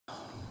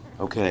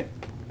Okay,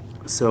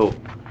 so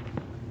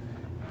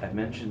I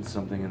mentioned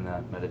something in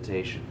that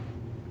meditation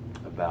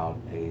about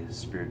a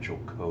spiritual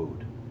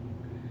code,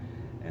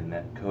 and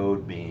that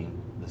code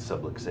being the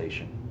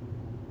subluxation.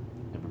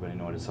 Everybody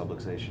know what a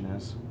subluxation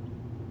is?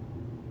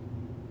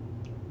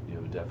 Do you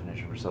have a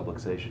definition for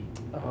subluxation?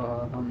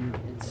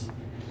 It's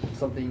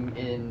something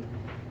in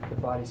the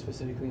body,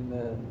 specifically in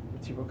the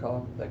vertebral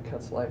column, that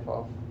cuts life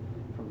off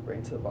from the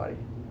brain to the body.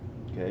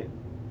 Okay.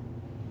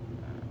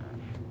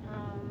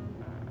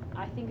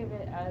 I think of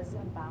it as a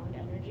bound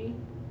energy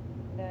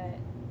that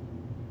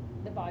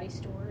the body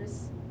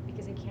stores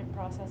because it can't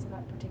process in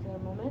that particular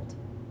moment,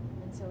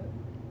 and so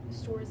it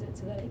stores it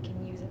so that it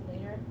can use it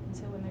later. And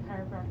so when the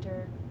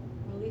chiropractor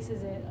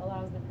releases it,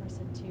 allows the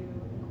person to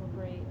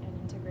incorporate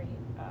and integrate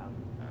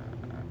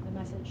the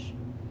message.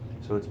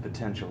 So it's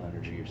potential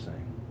energy, you're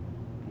saying.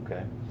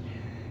 Okay.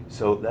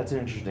 So that's an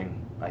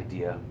interesting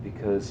idea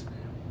because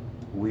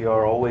we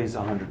are always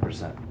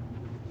 100%.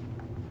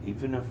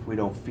 Even if we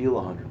don't feel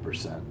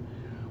 100%,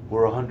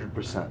 we're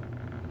 100%.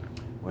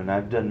 When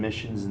I've done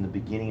missions, in the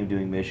beginning of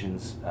doing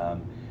missions,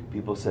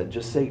 people said,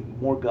 just say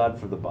more God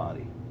for the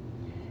body.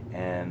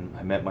 And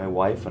I met my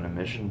wife on a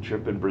mission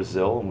trip in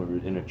Brazil, and we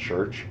were in a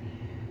church,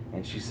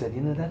 and she said,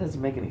 that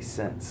doesn't make any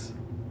sense.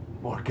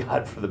 More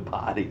God for the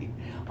body.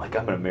 Like,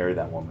 I'm going to marry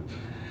that woman.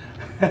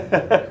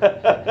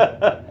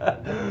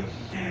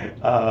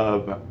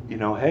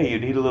 Hey, you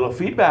need a little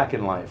feedback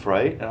in life,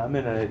 right? And I'm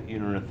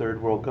in a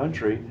third world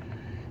country,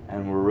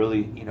 and we're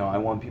really, I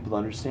want people to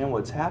understand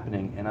what's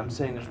happening, and I'm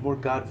saying there's more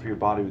God for your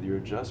body with your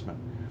adjustment.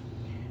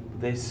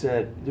 They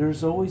said,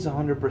 there's always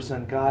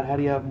 100% God. How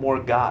do you have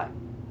more God?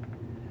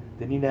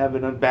 They need to have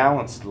an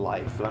unbalanced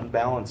life, an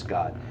unbalanced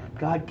God.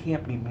 God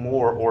can't be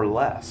more or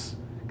less.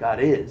 God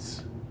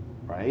is,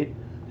 right?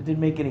 It didn't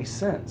make any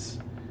sense.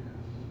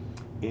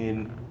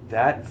 In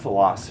that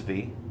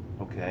philosophy,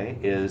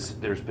 there's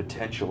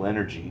potential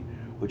energy,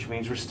 which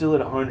means we're still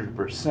at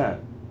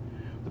 100%.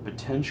 The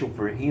potential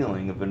for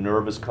healing if a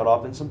nerve is cut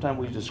off, and sometimes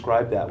we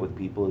describe that with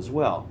people as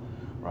well,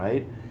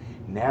 right?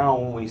 Now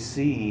when we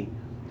see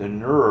the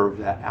nerve,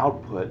 that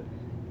output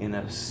in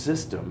a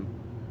system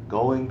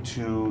going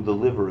to the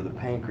liver, the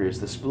pancreas,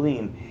 the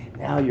spleen,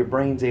 now your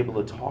brain's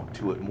able to talk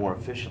to it more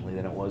efficiently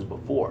than it was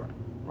before,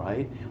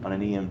 right? On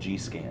an EMG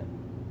scan.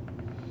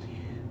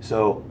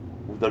 So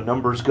the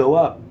numbers go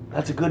up.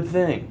 That's a good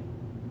thing.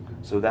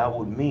 So that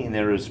would mean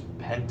there is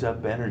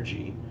pent-up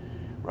energy,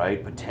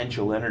 right?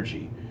 Potential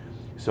energy.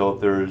 So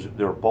if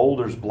there are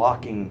boulders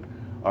blocking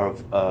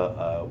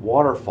a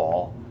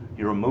waterfall,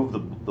 you remove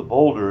the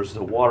boulders,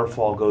 the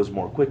waterfall goes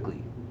more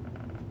quickly.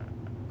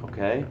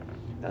 Okay?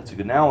 That's a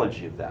good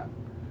analogy of that.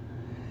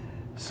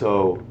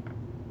 So,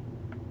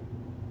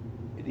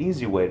 an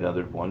easy way,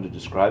 another one to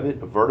describe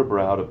it, a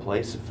vertebra out of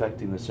place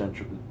affecting the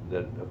central,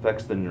 that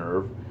affects the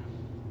nerve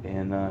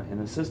in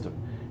the system.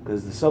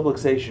 Because the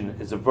subluxation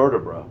is a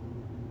vertebra.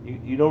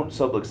 You don't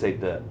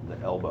subluxate the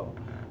elbow,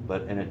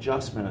 but an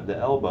adjustment of the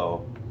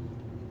elbow,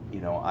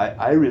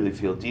 I really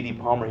feel D.D.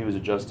 Palmer, he was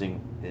adjusting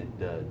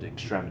the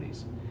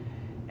extremities.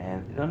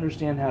 And to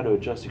understand how to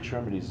adjust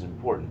extremities is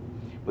important.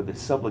 But the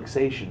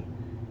subluxation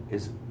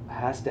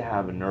has to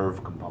have a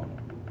nerve component.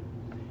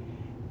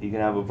 You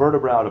can have a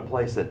vertebra out of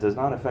place that does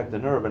not affect the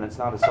nerve, and it's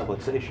not a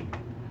subluxation.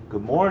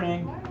 Good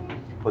morning.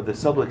 But the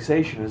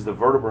subluxation is the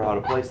vertebra out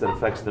of place that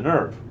affects the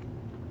nerve.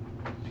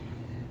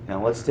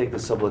 Now let's take the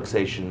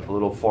subluxation a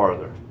little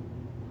farther.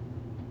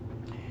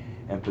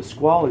 And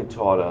Pasquale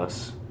taught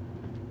us,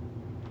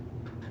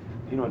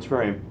 it's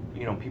very,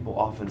 people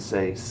often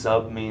say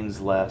sub means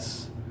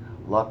less,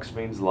 lux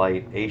means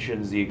light,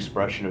 Asian is the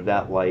expression of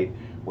that light.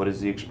 What is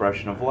the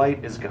expression of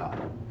light? Is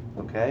God.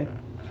 Okay?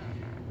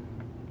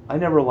 I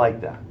never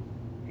liked that.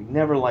 I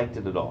never liked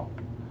it at all.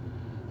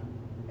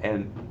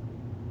 And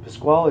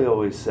Pasquale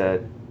always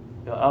said,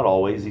 not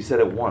always, he said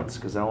it once,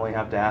 because I only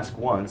have to ask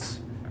once,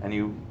 and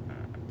you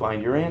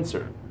find your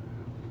answer.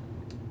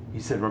 He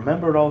said,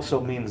 remember, it also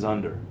means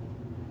under.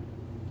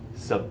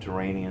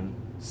 Subterranean,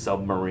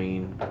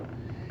 submarine.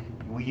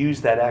 We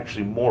use that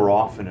actually more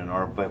often in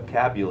our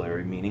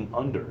vocabulary, meaning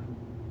under,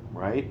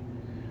 right?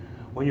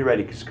 When you're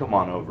ready, just come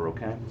on over,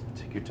 okay?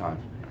 Take your time.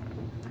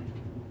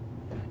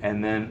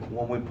 And then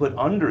when we put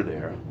under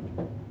there,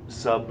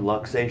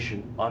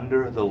 subluxation,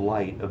 under the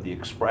light of the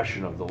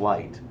expression of the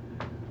light,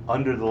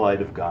 under the light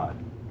of God.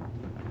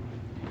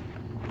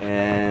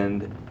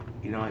 And,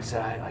 I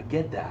said, I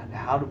get that.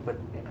 But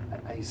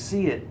I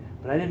see it,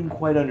 but I didn't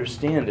quite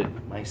understand it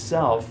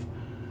myself.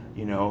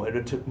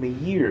 It took me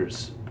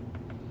years.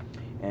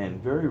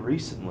 And very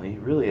recently,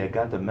 really, I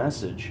got the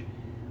message,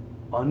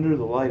 under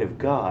the light of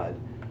God,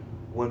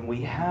 when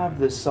we have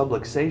this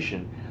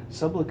subluxation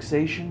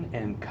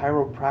and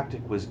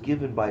chiropractic was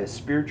given by a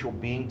spiritual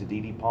being to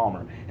D.D.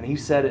 Palmer, and he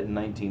said it in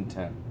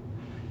 1910.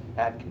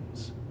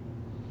 Atkins,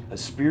 a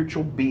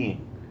spiritual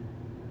being.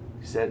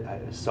 He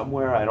said,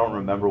 somewhere, I don't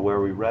remember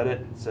where we read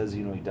it, it says,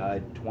 he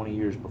died 20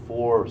 years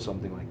before or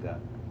something like that.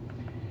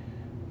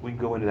 We can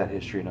go into that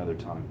history another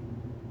time.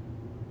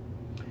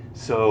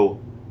 So,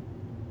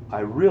 I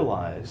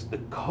realized the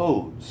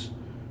codes,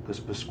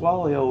 Because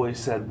Pasquale always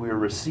said we're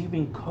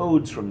receiving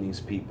codes from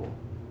these people.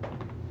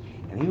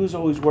 And he was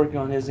always working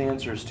on his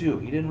answers too.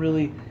 He didn't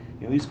really,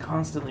 he was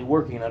constantly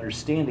working and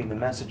understanding the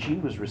message he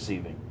was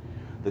receiving.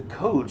 The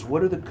codes,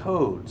 what are the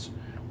codes?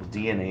 Well,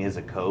 DNA is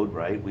a code,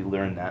 right? We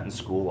learned that in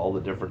school, all the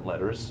different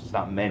letters. It's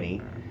not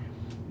many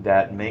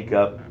that make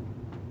up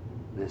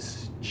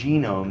this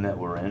genome that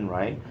we're in,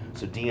 right?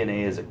 So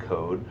DNA is a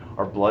code.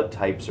 Our blood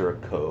types are a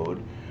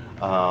code.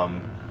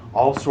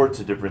 All sorts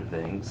of different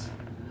things.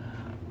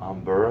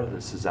 Amber,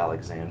 this is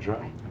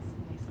Alexandra.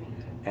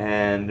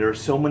 And there are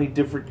so many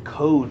different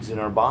codes in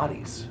our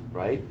bodies,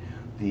 right?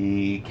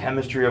 The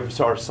chemistry of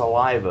our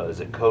saliva is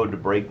a code to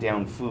break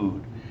down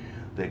food.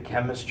 The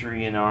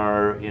chemistry in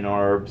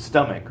our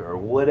stomach or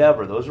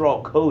whatever, those are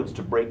all codes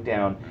to break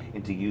down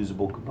into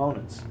usable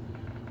components.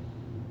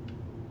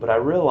 But I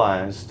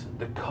realized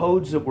the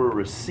codes that we're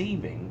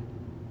receiving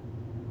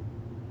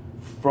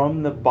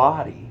from the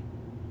body,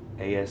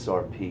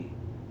 ASRP,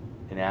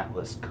 an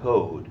Atlas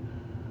code,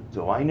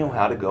 so I know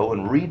how to go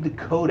and read the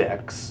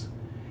codex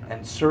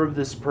and serve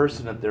this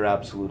person at their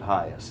absolute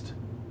highest.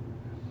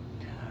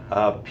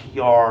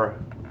 PR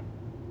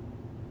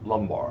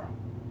lumbar,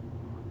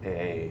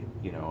 a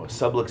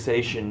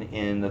subluxation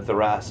in the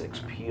thoracics,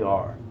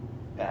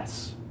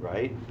 PRS,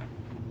 right?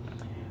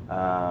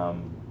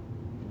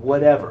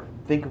 Whatever.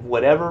 Think of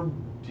whatever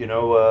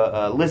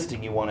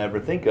listing you want to ever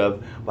think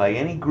of by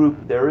any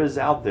group there is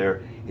out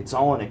there. It's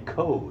all in a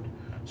code,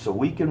 so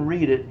we can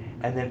read it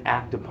and then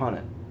act upon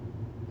it.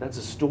 That's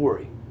a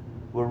story.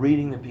 We're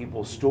reading the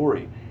people's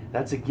story.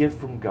 That's a gift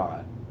from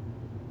God.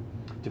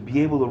 To be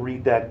able to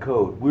read that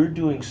code, we're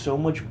doing so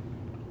much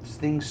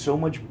things so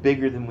much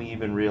bigger than we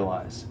even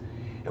realize.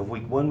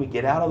 When we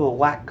get out of the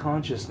lack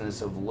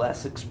consciousness of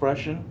less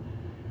expression,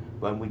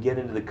 when we get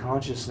into the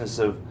consciousness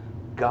of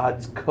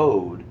God's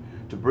code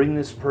to bring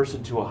this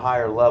person to a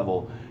higher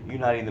level,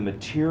 uniting the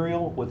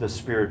material with the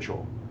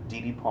spiritual.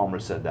 D.D.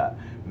 Palmer said that.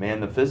 Man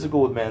the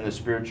physical with man the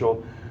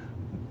spiritual.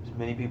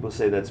 Many people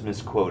say that's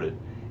misquoted.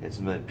 It's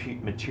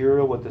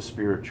material with the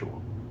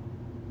spiritual.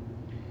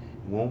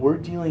 When we're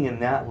dealing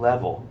in that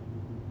level,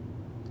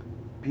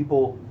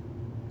 people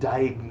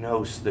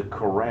diagnose the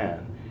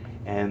Quran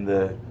and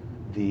the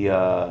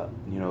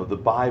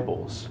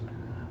Bibles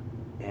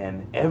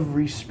and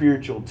every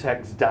spiritual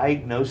text,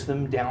 diagnose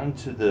them down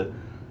to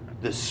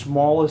the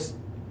smallest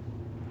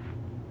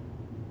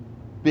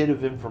bit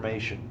of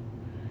information,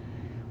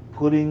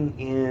 putting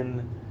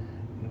in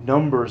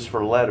numbers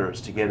for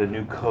letters to get a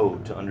new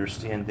code to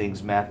understand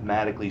things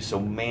mathematically so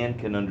man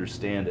can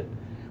understand it.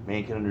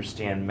 Man can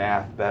understand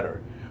math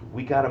better.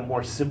 We got a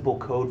more simple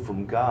code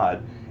from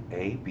God,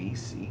 A, B,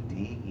 C,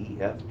 D, E,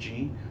 F,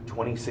 G,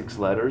 26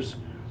 letters.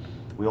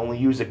 We only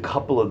use a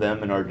couple of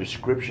them in our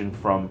description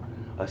from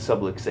a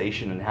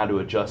subluxation and how to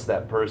adjust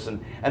that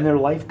person, and their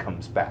life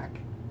comes back.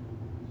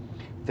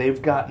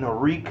 They've gotten a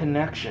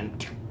reconnection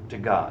to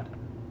God.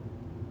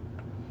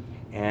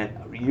 And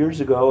years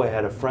ago, I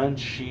had a friend,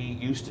 she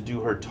used to do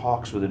her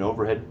talks with an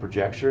overhead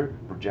projector.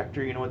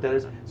 You know what that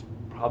is?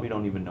 Probably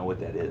don't even know what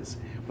that is.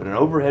 But an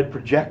overhead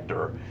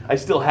projector, I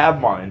still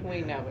have mine. We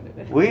know what it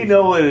is. We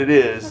know what it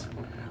is.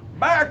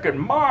 Back in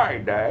my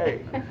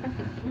day.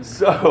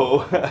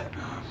 So,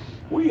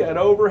 we had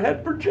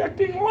overhead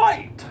projecting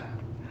light.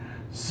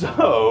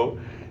 So,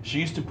 she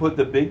used to put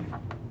the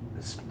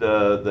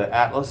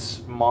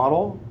Atlas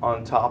model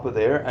on top of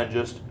there and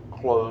just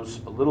close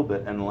a little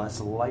bit and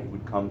less light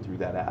would come through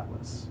that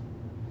Atlas.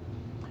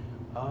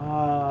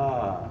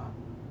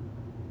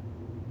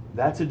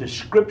 That's a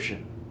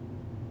description.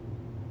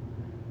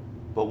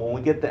 But when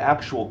we get the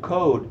actual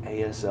code,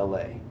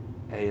 ASLA,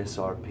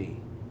 ASRP,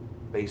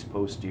 base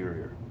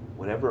posterior,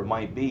 whatever it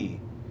might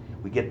be,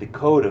 we get the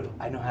code of,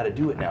 I know how to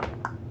do it now.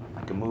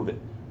 I can move it.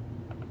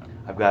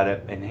 I've got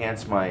to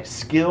enhance my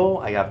skill.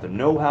 I have to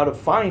know how to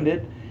find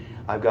it.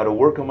 I've got to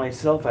work on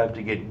myself. I have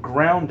to get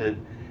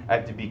grounded. I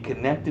have to be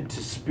connected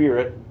to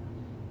spirit.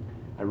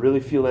 I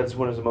really feel that's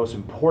one of the most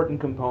important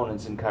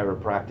components in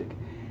chiropractic.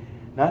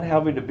 Not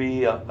having to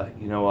be a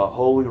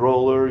holy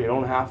roller. You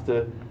don't have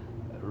to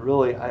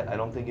really. I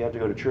don't think you have to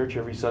go to church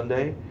every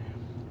Sunday,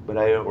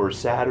 or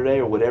Saturday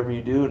or whatever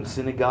you do in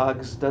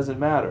synagogues. Doesn't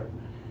matter.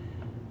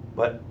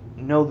 But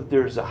know that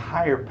there's a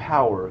higher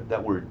power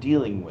that we're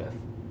dealing with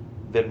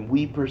than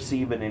we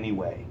perceive in any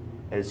way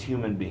as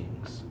human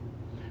beings.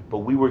 But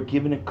we were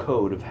given a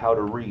code of how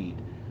to read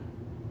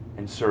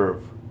and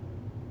serve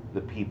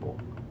the people,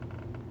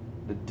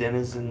 the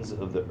denizens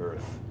of the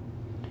earth,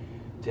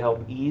 to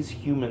help ease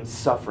human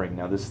suffering.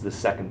 Now this is the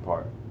second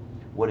part.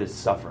 What is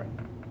suffering?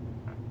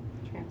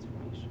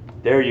 Transformation.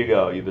 There you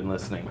go. You've been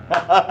listening.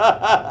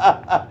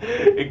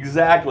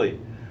 Exactly.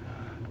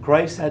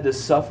 Christ had to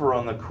suffer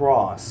on the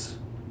cross.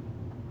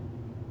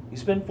 He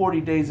spent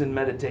 40 days in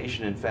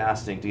meditation and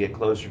fasting to get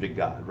closer to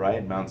God,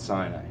 right? Mount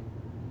Sinai.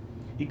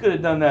 He could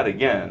have done that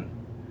again,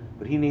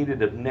 but he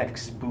needed a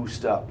next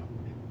boost up.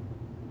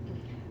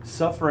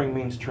 Suffering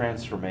means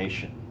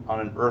transformation on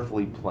an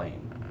earthly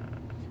plane.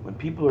 When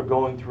people are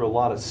going through a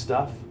lot of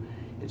stuff,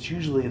 it's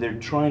usually they're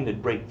trying to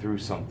break through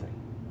something.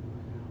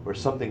 or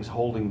something's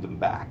holding them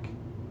back.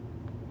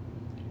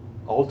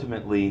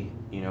 Ultimately,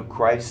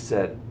 Christ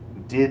said,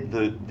 did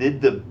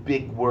the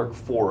big work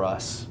for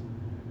us,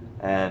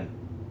 and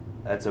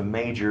that's a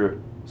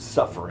major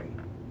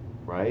suffering,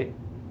 right?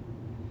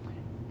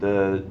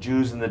 The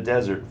Jews in the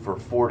desert for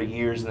 40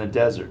 years in the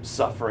desert,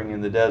 suffering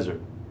in the desert.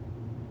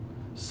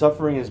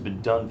 Suffering has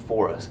been done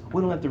for us.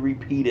 We don't have to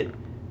repeat it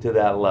to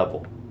that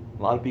level.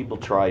 A lot of people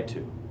try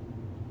to.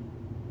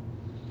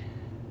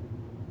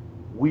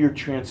 We are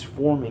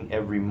transforming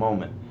every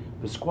moment.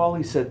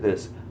 Pasquale said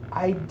this,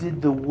 I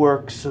did the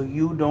work so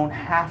you don't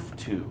have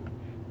to.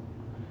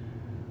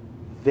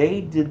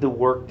 They did the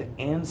work, the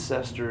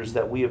ancestors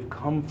that we have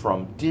come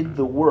from did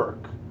the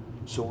work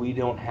so we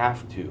don't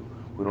have to.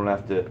 We don't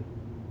have to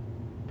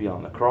be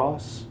on the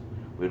cross.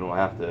 We don't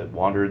have to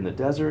wander in the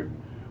desert.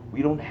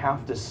 We don't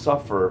have to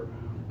suffer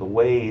the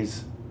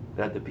ways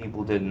that the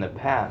people did in the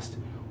past.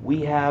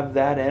 We have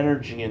that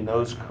energy and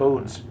those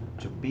codes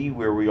to be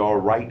where we are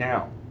right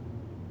now.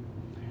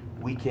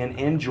 We can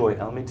enjoy,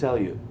 let me tell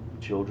you,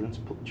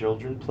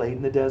 children played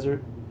in the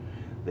desert.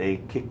 They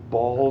kicked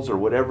balls or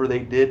whatever they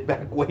did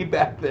way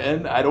back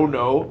then. I don't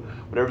know.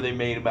 Whatever they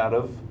made them out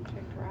of.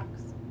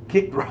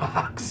 Kicked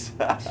rocks.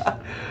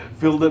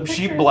 Filled up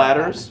sheep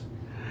bladders.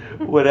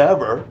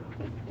 Whatever.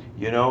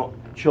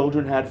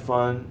 Children had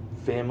fun.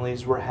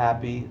 Families were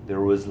happy.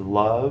 There was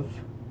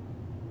love.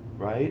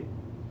 Right?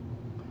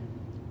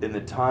 In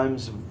the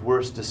times of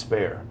worst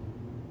despair,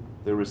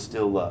 there was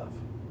still love.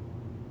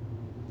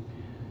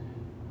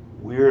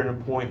 We're at a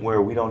point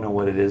where we don't know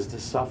what it is to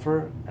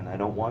suffer, and I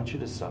don't want you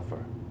to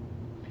suffer.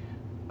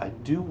 I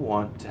do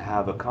want to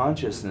have a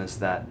consciousness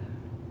that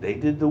they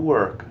did the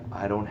work,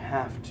 I don't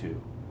have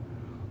to.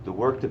 The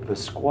work that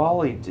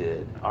Pasquale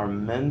did, our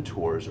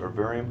mentors, are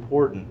very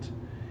important.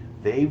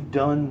 They've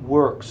done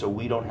work so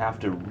we don't have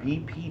to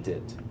repeat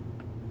it,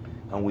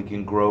 and we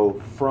can grow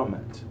from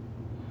it.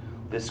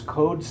 This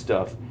code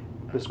stuff,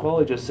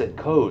 Pasquale just said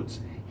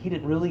codes. He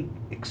didn't really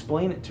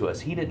explain it to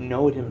us. He didn't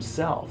know it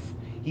himself.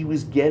 He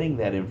was getting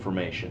that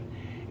information.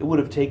 It would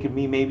have taken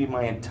me maybe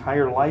my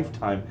entire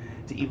lifetime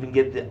to even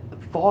get the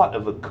thought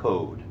of a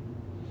code.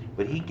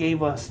 But he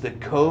gave us the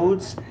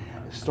codes,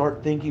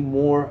 start thinking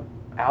more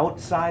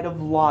outside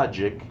of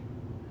logic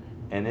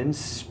and in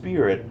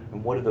spirit,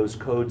 and what do those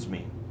codes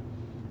mean?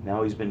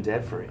 Now he's been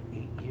dead for 8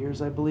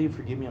 years, I believe.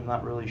 Forgive me, I'm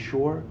not really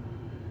sure.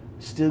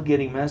 Still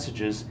getting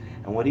messages.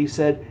 And what he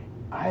said,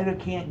 I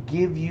can't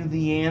give you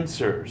the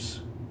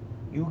answers.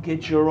 You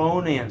get your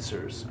own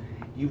answers.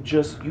 You've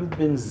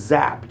been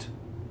zapped.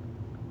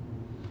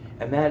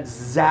 And that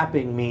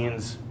zapping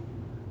means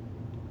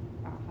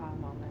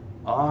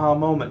aha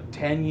moment.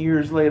 10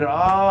 years later,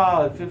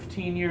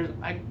 15 years,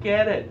 I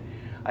get it.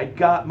 I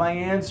got my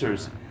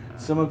answers.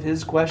 Some of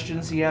his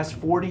questions he asked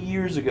 40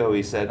 years ago,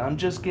 he said, I'm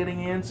just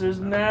getting answers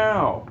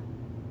now.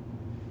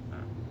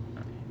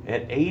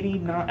 At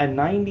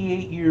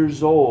 98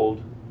 years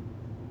old,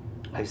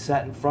 I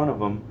sat in front of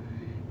him,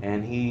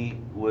 and he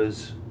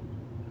was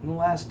in the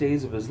last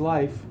days of his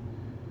life,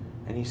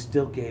 and he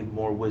still gave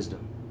more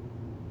wisdom.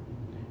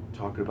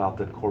 Talking about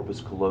the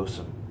corpus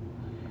callosum,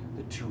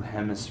 the two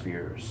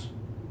hemispheres.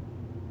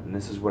 And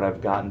this is what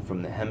I've gotten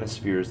from the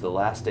hemispheres, the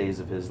last days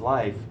of his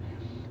life.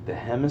 The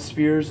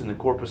hemispheres and the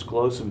corpus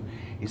callosum,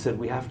 he said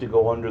we have to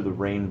go under the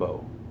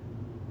rainbow.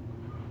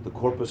 The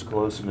corpus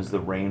callosum is the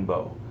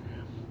rainbow.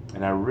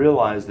 And I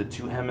realized the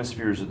two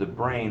hemispheres of the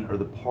brain are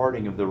the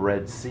parting of the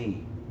Red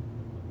Sea.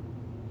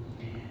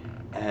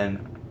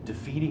 And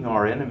defeating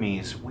our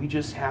enemies, we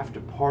just have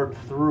to part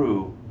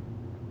through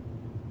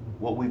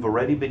what we've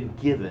already been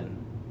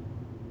given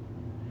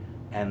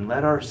and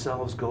let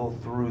ourselves go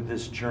through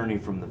this journey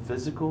from the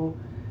physical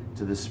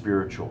to the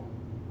spiritual.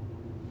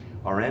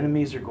 Our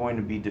enemies are going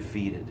to be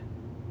defeated.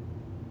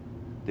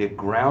 The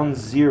ground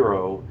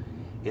zero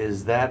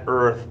is that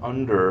earth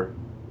under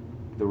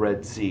the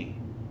Red Sea.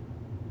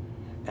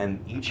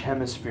 And each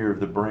hemisphere of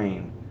the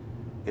brain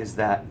is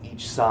that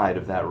each side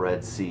of that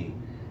Red Sea.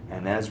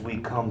 And as we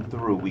come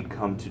through, we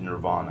come to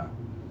nirvana.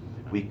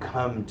 We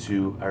come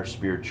to our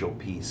spiritual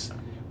peace.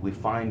 We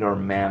find our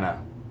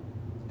manna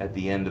at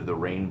the end of the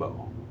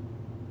rainbow.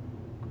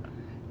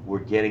 We're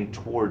getting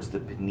towards the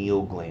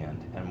pineal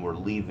gland, and we're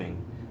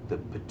leaving the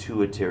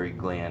pituitary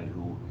gland,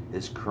 who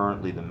is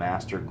currently the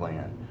master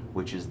gland,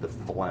 which is the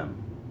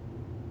phlegm,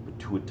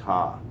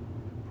 pituita,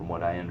 from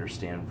what I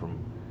understand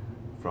from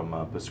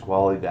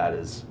Pasquale. That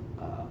is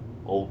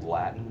Old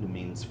Latin. It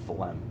means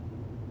phlegm.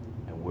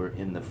 And we're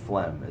in the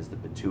phlegm as the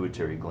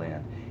pituitary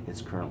gland.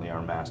 It's currently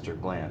our master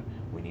gland.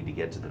 We need to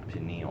get to the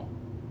pineal.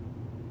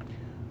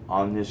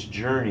 On this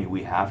journey,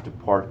 we have to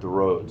part the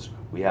roads.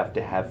 We have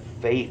to have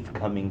faith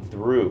coming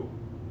through.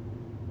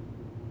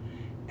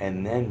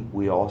 And then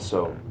we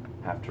also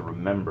have to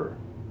remember,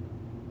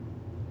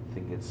 I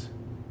think is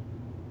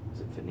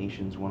it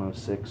Phoenicians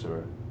 106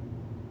 or...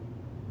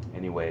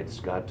 Anyway, it's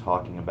God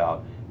talking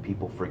about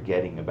people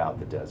forgetting about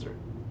the desert,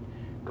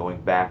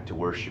 going back to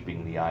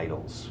worshiping the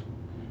idols,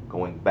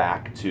 going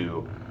back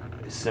to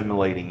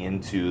assimilating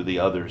into the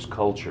others'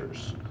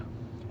 cultures,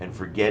 and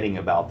forgetting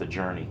about the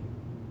journey.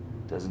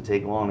 Doesn't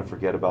take long to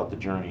forget about the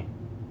journey.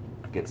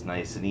 It gets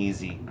nice and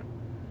easy.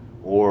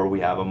 Or we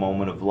have a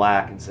moment of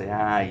lack and say,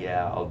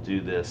 yeah, I'll do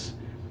this,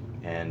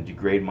 and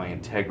degrade my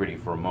integrity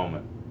for a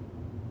moment.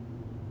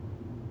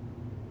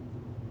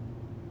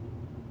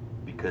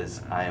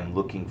 Because I am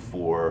looking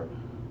for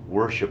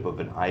worship of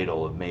an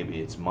idol, of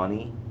maybe it's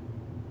money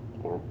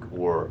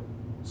or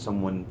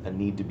someone, a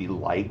need to be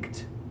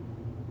liked,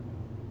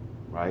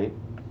 right?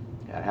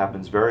 That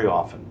happens very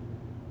often.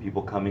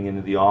 People coming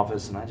into the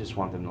office and I just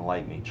want them to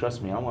like me.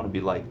 Trust me, I want to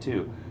be liked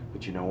too.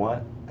 But you know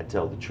what? I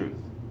tell the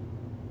truth.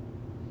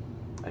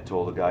 I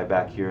told a guy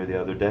back here the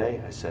other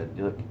day, I said,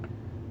 look,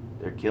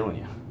 they're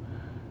killing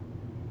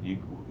you.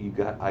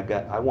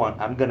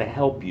 I'm gonna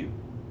help you.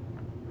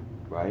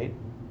 Right?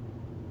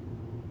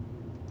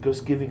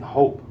 Just giving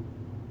hope.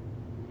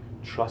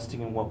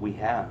 Trusting in what we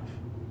have.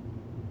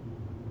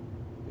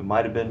 It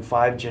might have been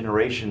 5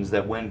 generations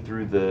that went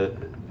through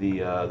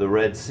the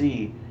Red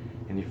Sea,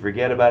 and you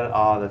forget about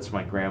it. That's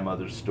my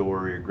grandmother's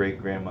story or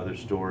great-grandmother's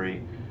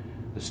story.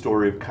 The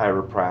story of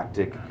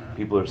chiropractic.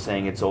 People are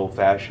saying it's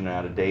old-fashioned and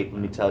out of date.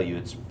 Let me tell you,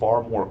 it's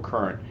far more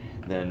current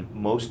than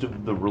most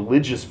of the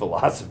religious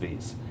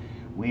philosophies.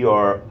 We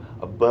are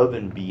above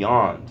and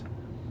beyond.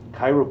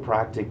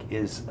 Chiropractic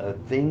is a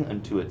thing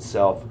unto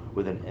itself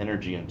with an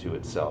energy unto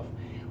itself.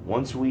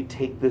 Once we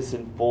take this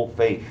in full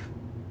faith,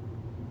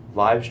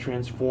 lives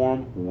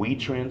transform, we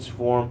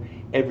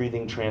transform,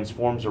 everything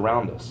transforms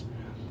around us.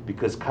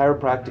 Because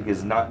chiropractic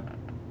is not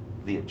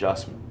the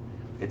adjustment.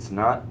 It's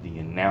not the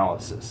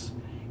analysis.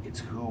 It's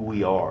who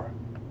we are.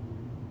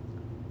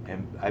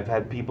 And I've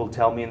had people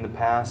tell me in the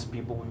past,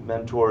 people we've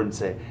mentored, and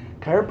say,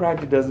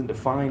 chiropractic doesn't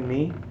define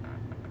me.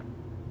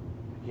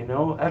 You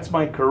know, that's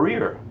my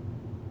career.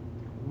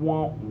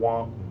 Wah,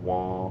 wah,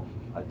 wah.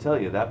 I tell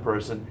you, that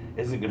person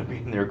isn't going to be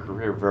in their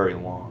career very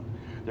long.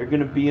 They're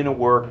going to be in a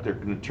work, they're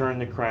going to turn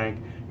the crank,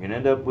 you're going to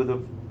end up with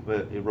a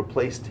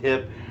replaced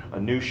hip, a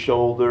new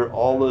shoulder,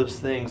 all those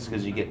things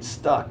because you get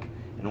stuck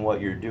in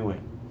what you're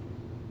doing.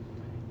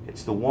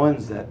 It's the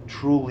ones that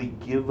truly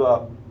give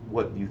up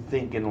what you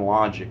think in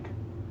logic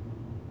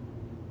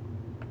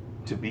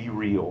to be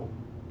real,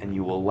 and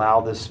you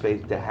allow this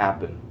faith to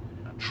happen.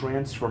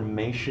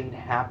 Transformation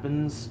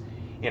happens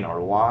in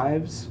our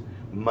lives.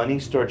 Money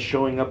starts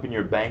showing up in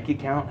your bank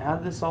account. How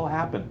did this all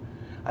happen?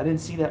 I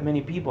didn't see that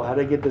many people. How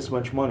did I get this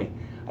much money?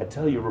 I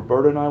tell you,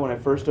 Roberta and I, when I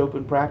first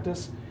opened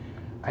practice,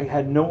 I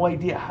had no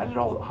idea. How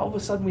of a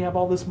sudden we have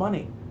all this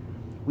money?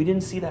 We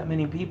didn't see that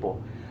many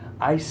people.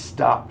 I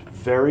stopped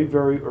very,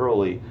 very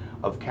early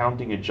of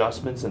counting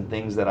adjustments and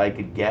things that I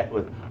could get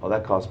with,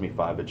 that cost me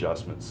 5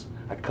 adjustments.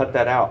 I cut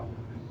that out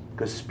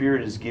because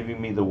Spirit is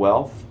giving me the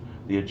wealth.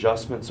 The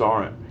adjustments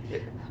aren't.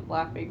 I'm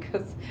laughing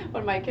because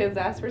when my kids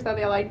ask for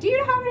something, I'm like, do you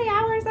know how many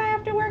hours I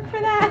have to work for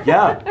that?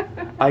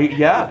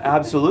 Yeah,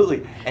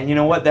 absolutely. And you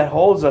know what? That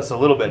holds us a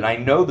little bit. And I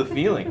know the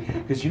feeling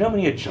because you know how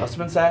many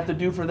adjustments I have to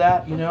do for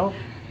that, you know?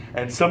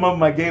 And some of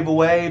them I gave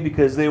away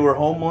because they were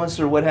homeless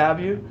or what have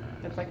you.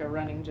 It's like a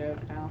running joke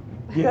now.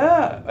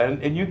 Yeah,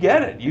 and you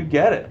get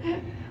it.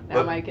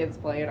 Now my kids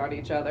play it on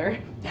each other.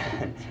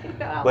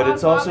 But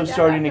it's also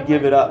starting to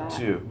give it up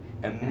too.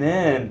 And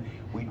then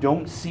we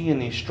don't see in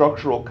these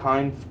structural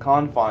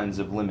confines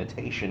of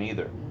limitation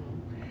either.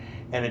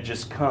 And it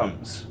just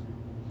comes.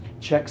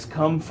 Checks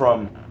come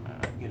from,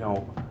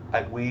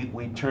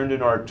 we turned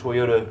in our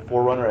Toyota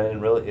 4Runner. I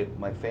didn't really,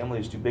 my family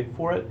was too big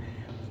for it.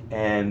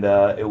 And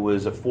it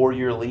was a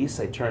 4-year lease.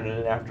 I turned it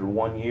in after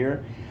 1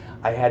 year.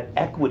 I had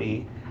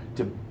equity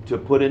to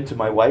put into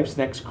my wife's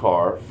next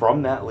car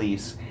from that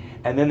lease.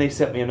 And then they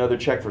sent me another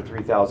check for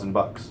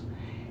 $3,000.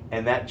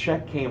 And that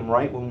check came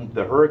right when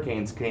the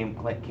hurricanes came,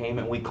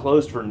 and we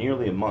closed for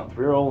nearly a month.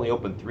 We were only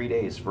open 3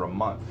 days for a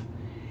month.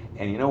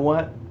 And you know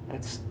what?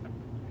 That's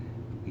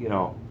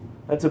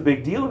a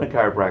big deal in a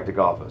chiropractic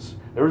office.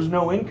 There was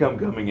no income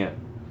coming in.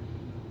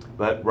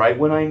 But right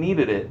when I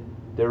needed it,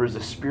 there was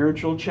a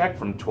spiritual check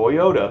from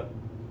Toyota.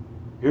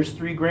 Here's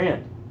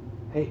 $3,000.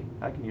 Hey,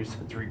 I can use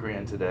the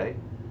 $3,000 today.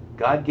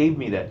 God gave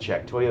me that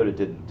check. Toyota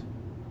didn't.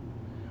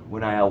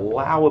 When I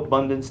allow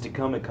abundance to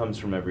come, it comes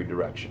from every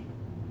direction.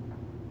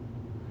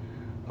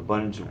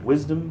 Abundance of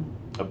wisdom,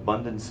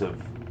 abundance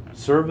of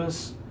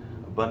service,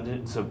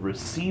 abundance of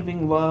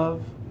receiving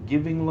love,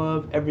 giving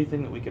love,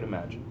 everything that we can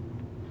imagine.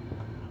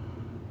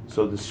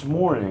 So this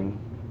morning,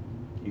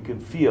 you can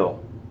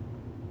feel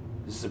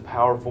this is a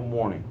powerful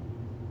morning.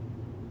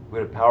 We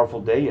had a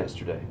powerful day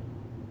yesterday.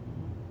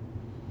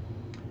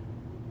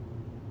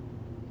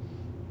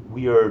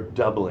 We are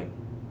doubling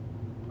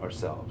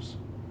ourselves.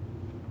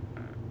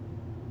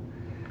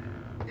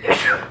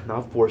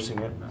 Not forcing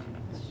it.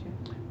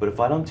 But if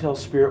I don't tell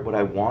Spirit what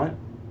I want,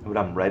 what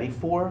I'm ready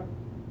for,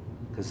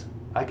 because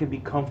I can be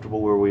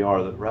comfortable where we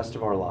are the rest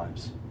of our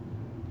lives.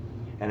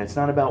 And it's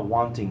not about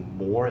wanting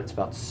more, it's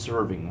about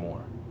serving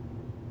more.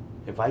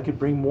 If I could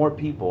bring more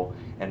people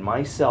and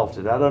myself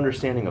to that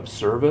understanding of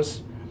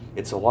service,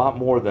 it's a lot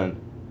more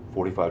than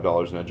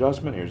 $45 an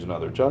adjustment. Here's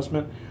another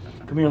adjustment.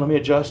 Come here, let me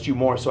adjust you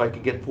more so I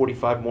can get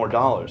 $45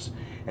 more.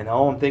 And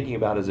all I'm thinking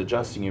about is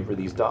adjusting you for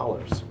these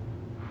dollars.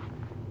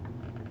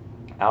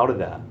 out of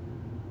that.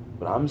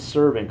 But I'm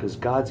serving because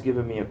God's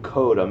given me a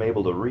code I'm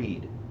able to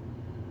read.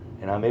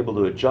 And I'm able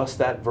to adjust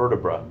that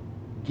vertebra.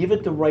 Give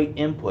it the right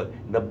input.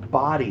 And the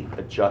body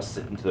adjusts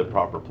it into the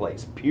proper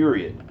place.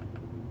 Period.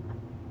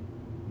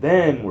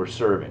 Then we're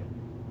serving.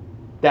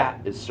 That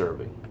is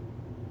serving.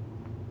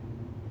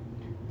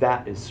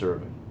 That is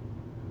serving.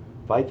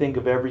 If I think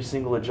of every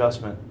single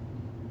adjustment,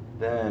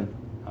 then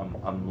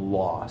I'm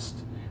lost.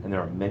 And there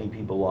are many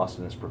people lost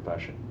in this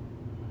profession.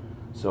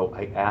 So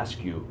I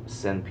ask you,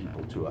 send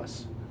people to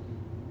us.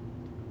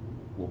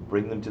 We'll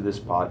bring them to this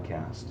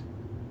podcast.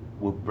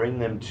 We'll bring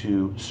them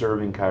to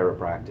serving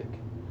chiropractic.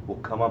 We'll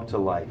come up to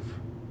Life,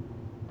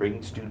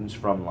 bring students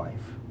from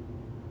Life.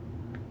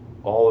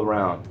 All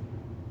around.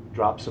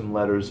 Drop some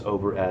letters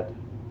over at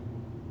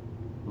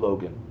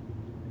Logan.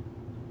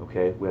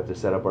 Okay, we have to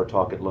set up our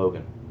talk at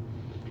Logan.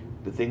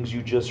 The things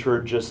you just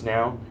heard just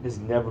now has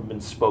never been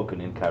spoken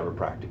in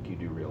chiropractic, you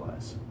do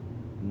realize.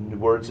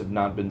 Words have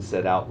not been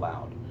said out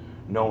loud.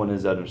 No one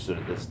has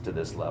understood this to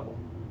this level.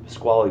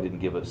 Pasquale didn't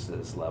give us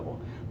this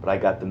level, but I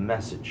got the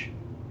message.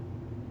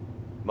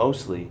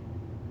 Mostly,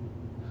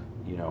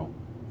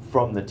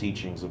 from the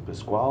teachings of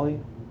Pasquale,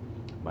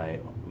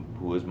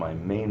 who was my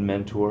main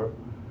mentor,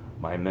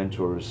 my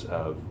mentors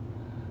of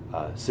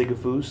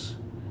Sigafus,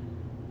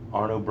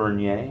 Arno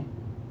Bernier,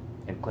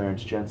 and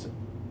Clarence Jensen.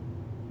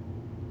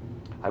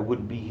 I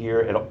wouldn't be here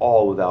at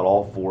all without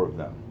all four of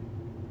them,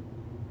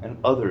 and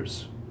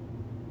others.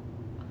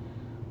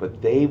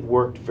 But they've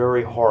worked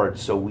very hard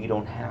so we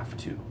don't have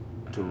to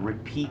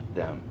repeat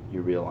them.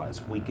 You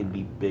realize we can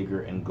be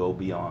bigger and go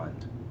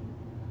beyond.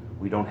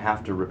 We don't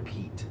have to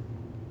repeat.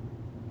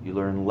 You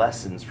learn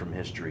lessons from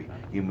history.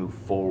 You move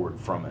forward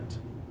from it.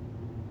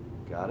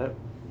 Got it?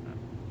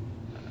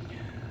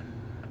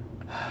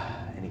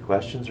 Any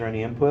questions or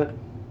any input?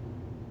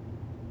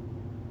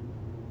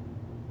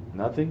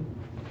 Nothing?